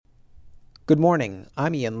Good morning.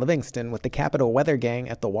 I'm Ian Livingston with the Capital Weather Gang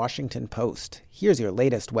at the Washington Post. Here's your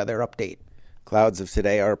latest weather update. Clouds of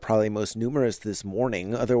today are probably most numerous this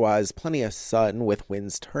morning, otherwise plenty of sun with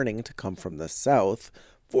winds turning to come from the south,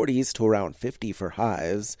 40s to around 50 for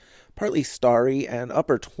highs, partly starry and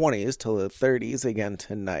upper 20s to low 30s again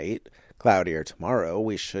tonight. Cloudier tomorrow,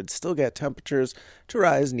 we should still get temperatures to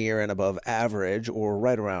rise near and above average or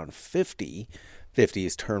right around 50.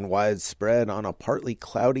 50s turn widespread on a partly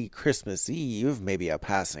cloudy Christmas Eve, maybe a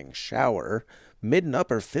passing shower. Mid and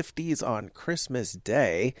upper 50s on Christmas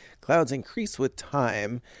Day. Clouds increase with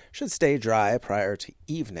time. Should stay dry prior to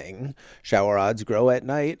evening. Shower odds grow at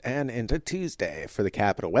night and into Tuesday. For the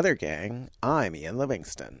Capital Weather Gang, I'm Ian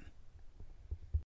Livingston.